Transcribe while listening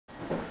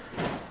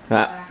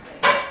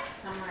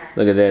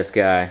Look at this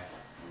guy.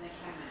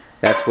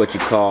 That's what you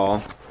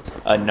call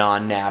a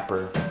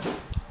non-napper.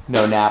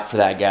 No nap for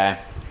that guy.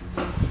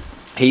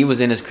 He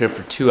was in his crib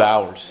for 2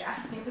 hours. Yeah,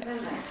 he was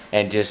in there.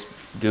 And just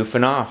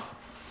goofing off.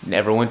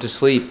 Never went to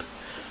sleep.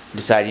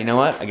 Decided, you know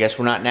what? I guess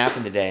we're not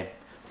napping today.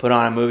 Put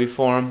on a movie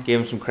for him.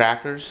 Gave him some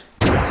crackers.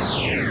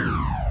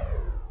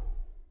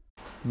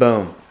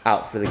 Boom.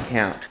 Out for the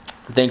count.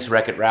 Thanks,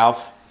 Wreck-It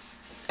Ralph.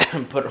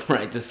 Put him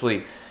right to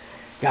sleep.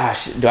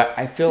 Gosh,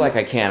 I feel like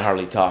I can't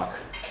hardly talk.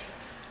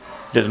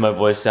 Does my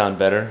voice sound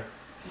better?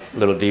 A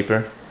little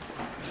deeper?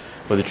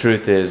 Well, the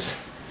truth is,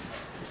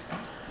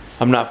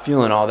 I'm not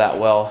feeling all that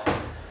well.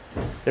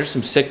 There's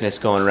some sickness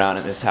going around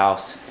in this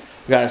house.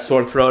 You got a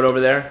sore throat over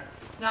there?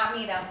 Not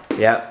me though.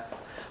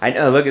 Yep. I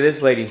know, look at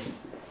this lady.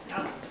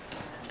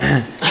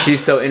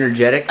 She's so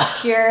energetic.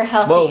 Pure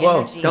healthy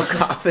energy. Don't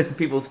cough in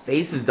people's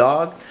faces,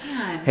 dog.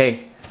 Man.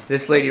 Hey,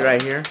 this lady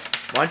right here,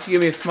 why don't you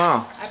give me a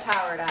smile? I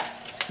powered up.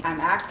 I'm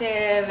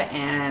active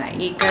and I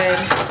eat good.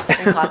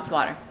 Drink lots of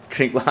water.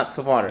 Drink lots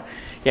of water.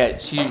 Yeah,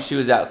 she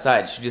was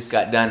outside. She just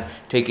got done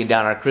taking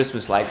down our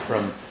Christmas lights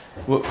from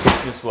what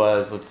Christmas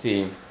was, let's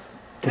see.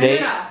 Today,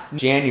 No.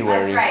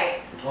 January. That's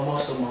right.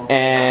 Almost a month.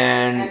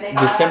 And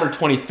December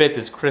 25th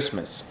is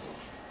Christmas.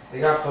 They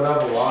got put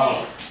up a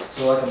while.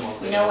 So like a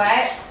month. You know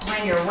what?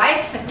 When your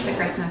wife puts the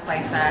Christmas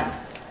lights up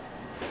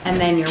and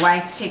then your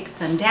wife takes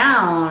them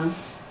down,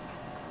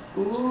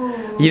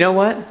 ooh. You know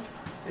what?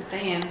 Just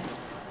saying.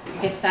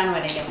 It gets done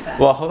when it gets done.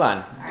 Well, hold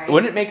on. Right.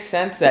 Wouldn't it make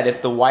sense that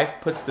if the wife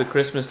puts the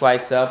Christmas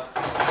lights up,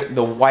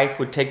 the wife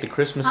would take the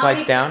Christmas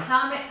lights down?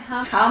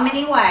 How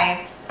many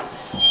wives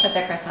put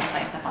their Christmas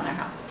lights up on their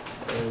house?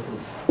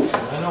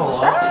 I know a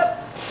lot.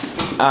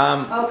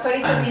 Oh,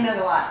 Cody says he knows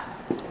a lot.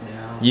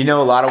 Yeah. You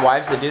know a lot of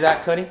wives that do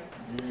that, Cody?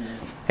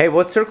 Hey,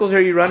 what circles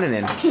are you running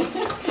in?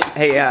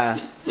 Hey,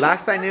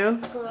 last I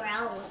knew,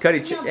 Cody,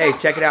 hey,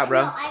 check it out,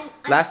 bro.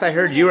 Last I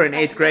heard, you were in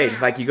 8th grade,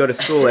 like you go to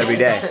school every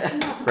day,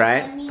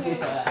 right?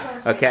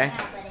 Okay.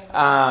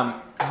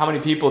 How many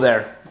people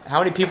there? How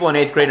many people in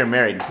 8th grade are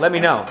married? Let me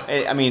know.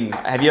 I mean,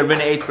 have you ever been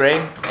to 8th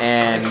grade?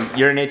 And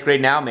you're in 8th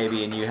grade now,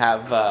 maybe, and you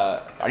have,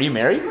 are you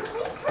married?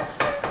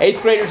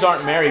 8th graders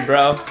aren't married,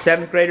 bro.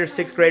 7th graders,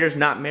 6th graders,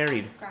 not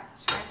married.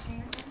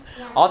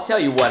 I'll tell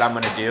you what I'm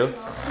gonna do.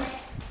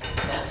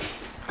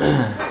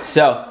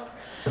 So,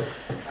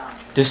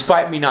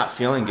 despite me not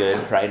feeling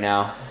good right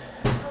now,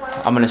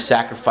 I'm gonna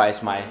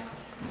sacrifice my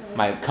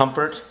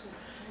comfort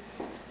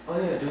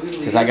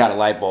because I got a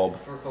light bulb.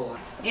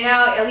 You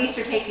know, at least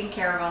you're taking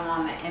care of them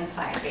on the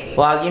inside, baby.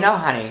 Well, you know,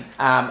 honey,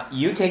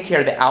 you take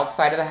care of the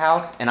outside of the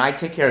house, and I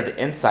take care of the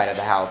inside of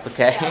the house.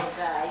 Okay?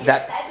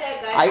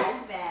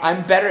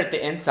 I'm better at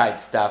the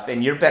inside stuff,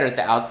 and you're better at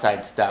the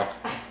outside stuff.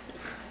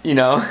 You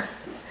know?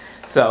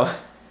 So,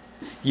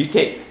 you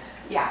take...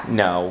 Yeah.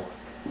 No.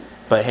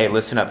 But hey,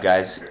 listen up,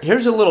 guys.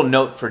 Here's a little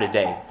note for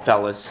today,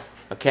 fellas.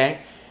 Okay?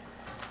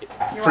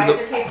 Your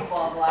wives are capable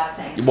of a lot of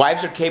things.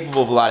 Wives are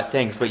capable of a lot of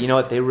things, but you know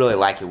what? They really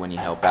like it when you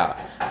help out.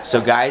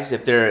 So guys,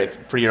 if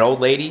for your old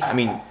lady, I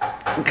mean,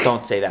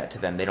 don't say that to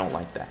them. They don't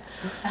like that.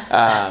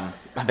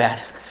 My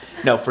bad.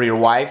 No, for your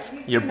wife,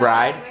 your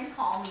bride. Don't even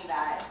call me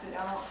that,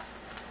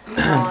 so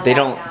don't. They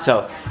don't.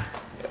 So,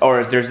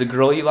 or if there's the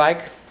girl you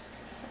like,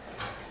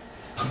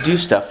 do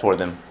stuff for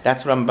them.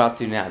 That's what I'm about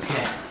to do now.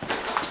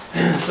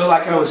 So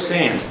like I was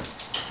saying,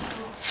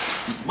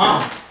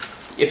 Mom,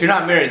 if you're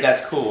not married,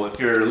 that's cool. If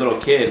you're a little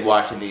kid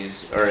watching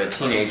these, or a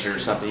teenager or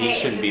something, you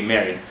shouldn't be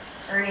married.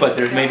 But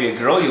there's maybe a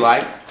girl you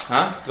like,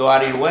 huh? Go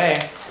out of your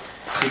way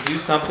to do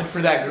something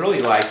for that girl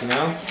you like, you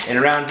know? And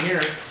around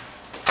here,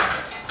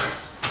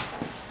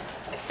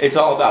 it's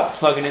all about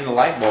plugging in the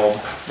light bulb.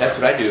 That's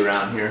what I do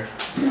around here.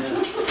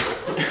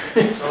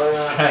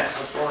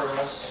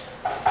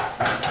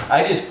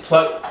 I just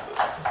plug,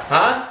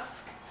 huh?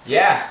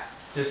 Yeah,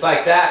 just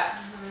like that.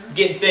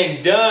 Getting things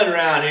done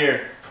around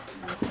here.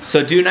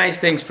 So do nice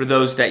things for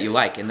those that you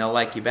like, and they'll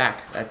like you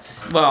back.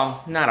 That's,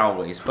 well, not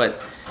always,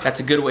 but that's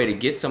a good way to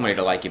get somebody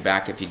to like you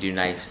back if you do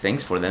nice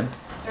things for them.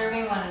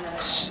 Serving one another.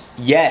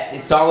 Yes,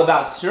 it's all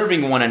about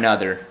serving one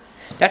another.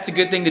 That's a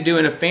good thing to do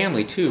in a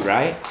family too,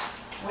 right?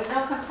 With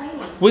no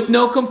complaining. With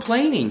no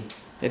complaining.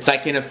 It's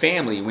like in a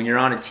family, when you're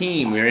on a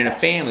team, you're in a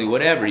family,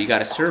 whatever, you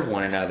gotta serve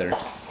one another.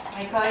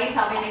 Hey, Cody's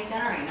helping make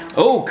dinner right now.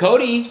 Oh,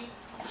 Cody!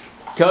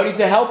 Cody's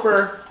a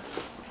helper.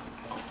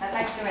 That's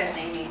actually what his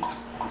name means.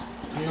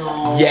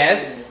 No.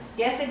 Yes.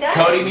 Yes, it does.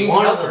 Cody means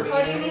One of helper. them.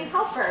 Cody means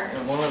helper.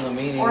 In one of the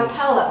meetings. Or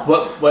pillow.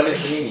 What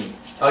is the meaning?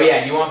 Oh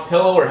yeah, do you want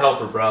pillow or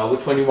helper, bro?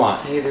 Which one do you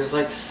want? Hey, there's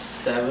like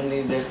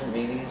 70 different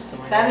meanings.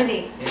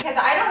 70. Because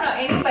I don't know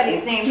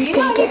anybody's name. Do you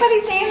know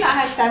anybody's name that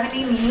has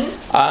 70 meanings?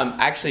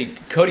 Actually,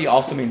 Cody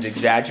also means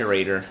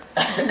exaggerator.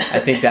 I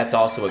think that's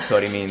also what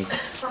Cody means.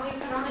 What we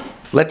put on it?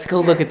 Let's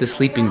go look at the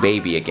sleeping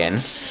baby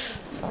again.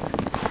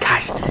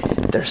 Gosh,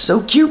 they're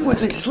so cute when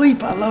they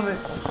sleep. I love it.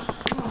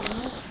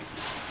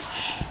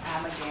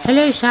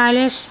 Hello,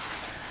 Silas.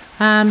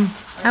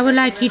 I would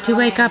like you to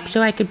wake up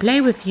so I can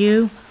play with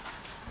you.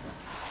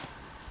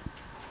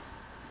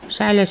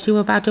 Silas, you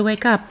were about to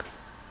wake up.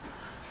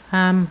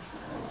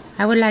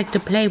 I would like to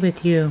play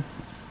with you.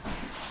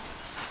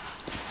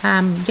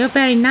 You're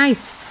very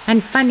nice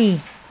and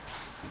funny.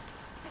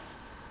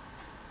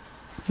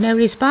 No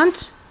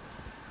response?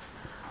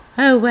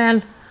 Oh,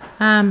 well,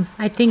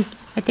 I think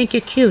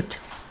you're cute.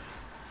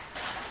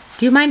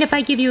 Do you mind if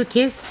I give you a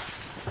kiss?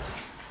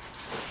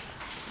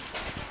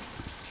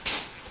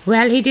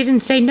 Well, he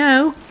didn't say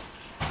no.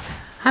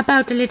 How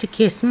about a little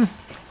kiss?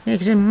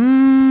 Like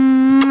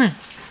some,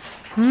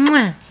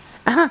 mwah.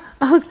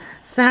 Oh,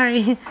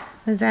 sorry.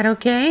 Is that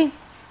okay?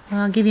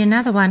 Well, I'll give you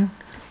another one.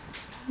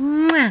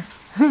 Mwah.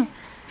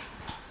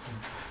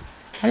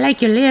 I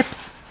like your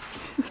lips.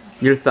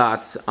 Your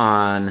thoughts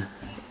on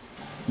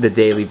the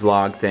daily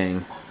vlog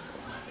thing?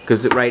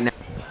 Because right now,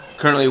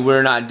 currently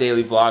we're not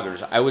daily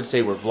vloggers. I would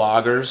say we're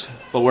vloggers,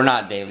 but we're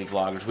not daily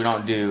vloggers. We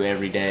don't do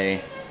every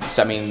day.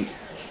 So, I mean,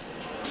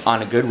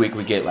 on a good week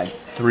we get like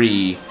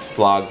 3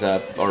 vlogs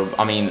up, or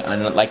I mean,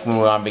 like when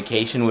we were on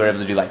vacation we were able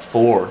to do like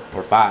 4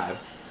 or 5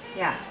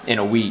 in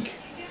a week.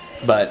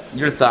 But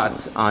your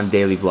thoughts on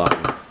daily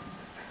vlogging?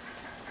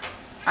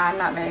 I'm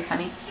not very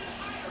funny.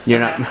 You're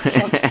not.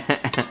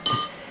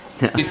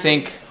 Do you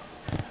think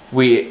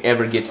we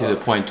ever get to the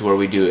point to where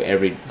we do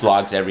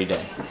vlogs every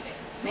day?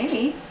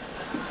 Maybe.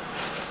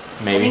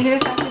 I think Maybe. you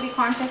just have to be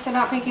conscious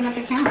about picking up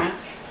the camera.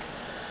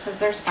 Because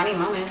there's funny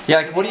moments. Yeah,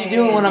 like what are you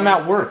doing when I'm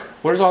at work?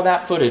 Where's all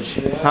that footage?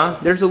 Huh?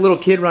 There's a little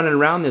kid running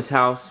around this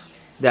house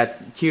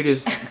that's cute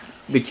as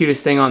the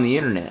cutest thing on the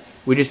internet.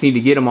 We just need to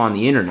get him on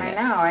the I internet.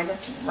 know, I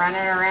just run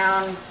it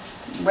around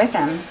with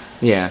him.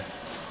 Yeah.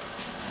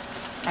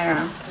 I don't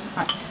know.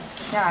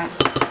 Yeah.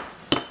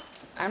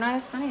 I'm not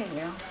as funny as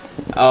you.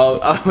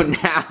 Oh,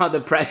 now the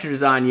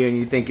pressure's on you and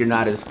you think you're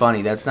not as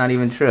funny. That's not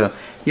even true.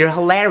 You're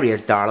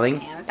hilarious,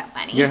 darling. Yeah, that's not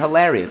funny. You're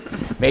hilarious.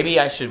 Maybe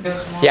I should,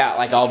 yeah,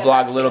 like I'll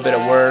vlog a little bit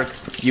of work,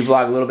 you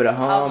vlog a little bit of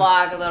I'll home.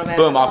 vlog a little bit.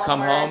 Boom, of I'll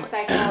come home, homework,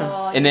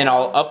 cycle, and then you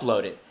I'll know.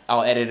 upload it.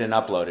 I'll edit and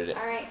upload it.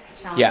 Alright,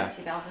 challenge Yeah.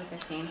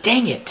 2015.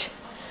 Dang it.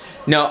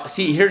 No,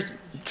 see,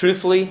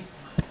 truthfully,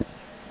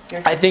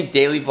 I think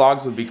daily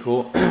vlogs would be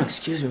cool.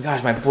 Excuse me,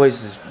 gosh, my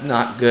voice is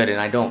not good and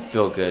I don't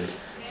feel good.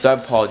 So I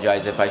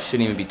apologize if I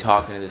shouldn't even be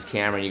talking to this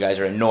camera and you guys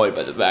are annoyed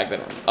by the fact that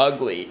I'm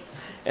ugly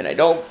and I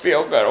don't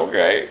feel good,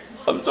 okay?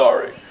 I'm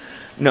sorry.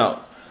 No.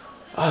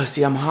 Oh,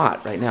 see, I'm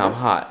hot right now. I'm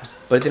hot.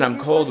 But then I'm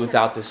cold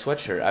without this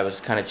sweatshirt. I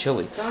was kind of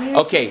chilly.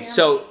 Okay,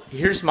 so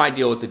here's my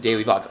deal with the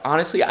daily vlogs.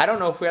 Honestly, I don't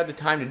know if we have the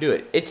time to do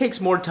it. It takes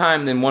more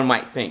time than one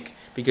might think.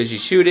 Because you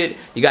shoot it,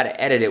 you got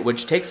to edit it,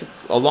 which takes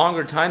a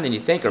longer time than you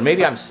think, or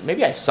maybe I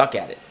suck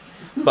at it.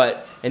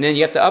 But and then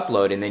you have to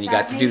upload, and then you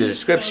got to do the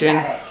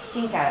description.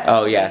 Stink at it.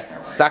 Oh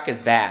yeah, suck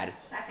is bad.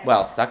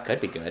 Well, suck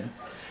could be good.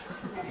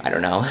 I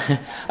don't know.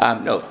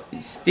 No,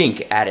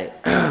 stink at it.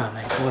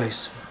 My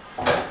voice.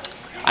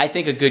 I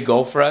think a good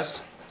goal for us.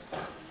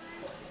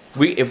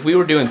 If we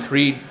were doing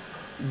 3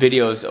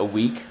 videos a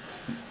week.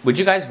 Would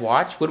you guys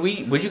watch?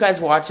 Would you guys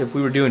watch if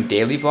we were doing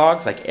daily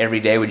vlogs? Like every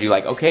day, would you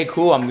like, okay,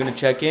 cool, I'm gonna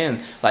check in.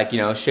 Like, you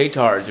know,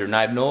 Shaytards or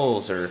Knive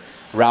Knowles or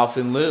Ralph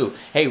and Lou.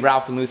 Hey,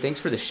 Ralph and Lou, thanks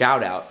for the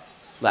shout out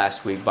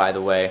last week, by the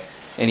way.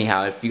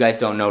 Anyhow, if you guys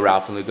don't know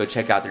Ralph and Lou, go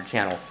check out their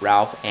channel,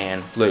 Ralph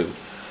and Lou.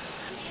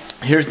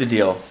 Here's the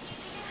deal.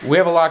 We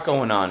have a lot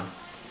going on,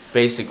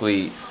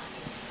 basically,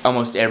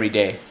 almost every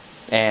day.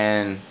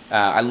 And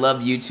I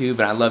love YouTube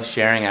and I love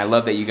sharing. And I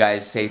love that you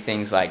guys say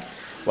things like,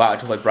 wow,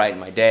 it totally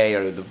brightened my day,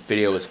 or the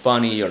video was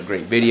funny, or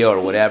great video, or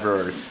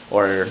whatever,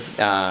 or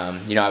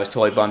you know, I was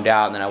totally bummed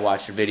out, and then I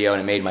watched your video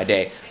and it made my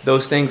day.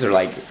 Those things are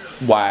like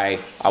why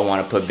I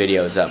want to put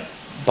videos up,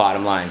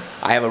 bottom line.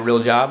 I have a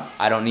real job.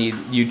 I don't need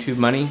YouTube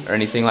money or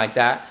anything like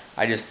that.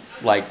 I just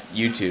like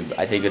YouTube.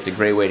 I think it's a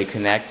great way to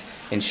connect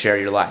and share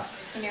your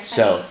life. And you're funny.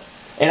 So,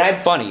 and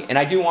I'm funny, and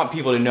I do want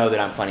people to know that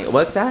I'm funny.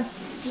 What's that?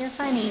 You're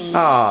funny.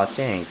 Oh,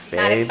 thanks, babe.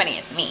 Not as funny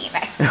as me,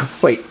 but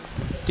Wait.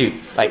 Dude,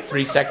 like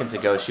 3 seconds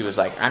ago, she was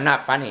like, I'm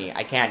not funny.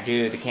 I can't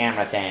do the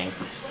camera thing.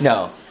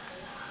 No.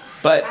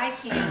 But I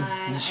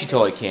can. she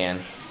totally can.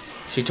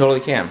 She totally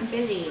can. I'm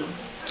busy.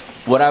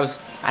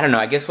 I don't know,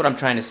 I guess what I'm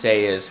trying to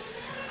say is,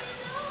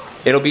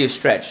 it'll be a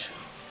stretch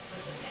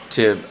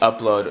to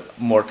upload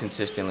more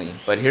consistently.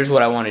 But here's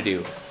what I want to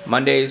do.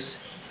 Mondays,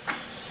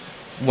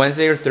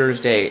 Wednesday or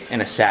Thursday,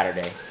 and a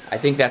Saturday. I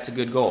think that's a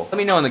good goal. Let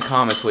me know in the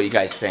comments what you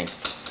guys think.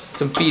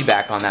 Some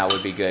feedback on that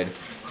would be good.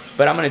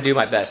 But I'm going to do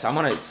my best.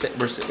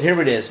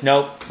 Here it is.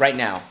 Nope, right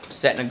now.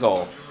 Setting a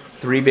goal.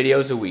 3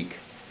 videos a week.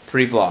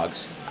 3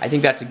 vlogs. I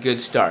think that's a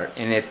good start.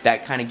 And if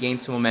that kind of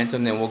gains some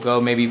momentum, then we'll go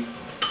maybe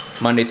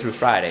Monday through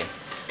Friday.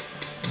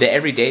 The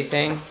everyday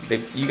thing,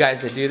 you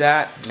guys that do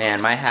that,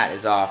 man, my hat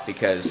is off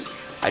because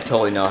I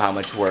totally know how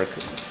much work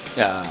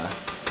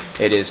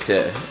it is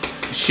to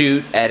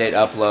shoot, edit,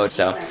 upload.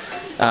 So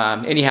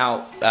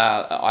anyhow,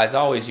 as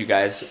always, you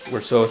guys,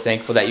 we're so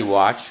thankful that you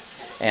watch.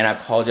 And I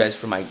apologize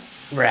for my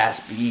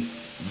raspy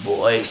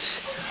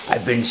voice.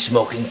 I've been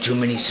smoking too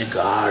many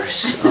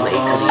cigars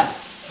lately.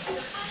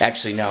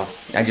 Actually, no.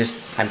 I'm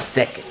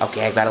thick.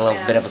 Okay, I got a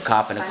little bit of a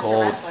cough and a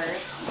cold.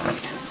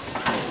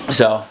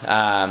 So,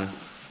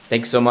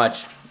 thanks so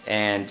much.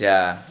 And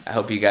I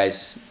hope you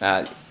guys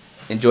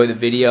enjoy the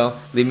video.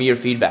 Leave me your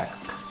feedback.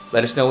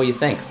 Let us know what you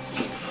think.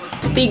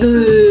 Be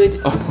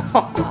good.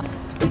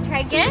 Try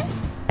again.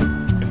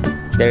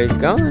 There he's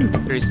going.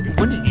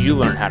 When did you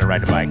learn how to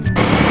ride a bike?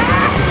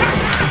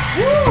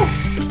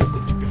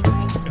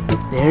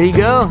 There you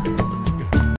go.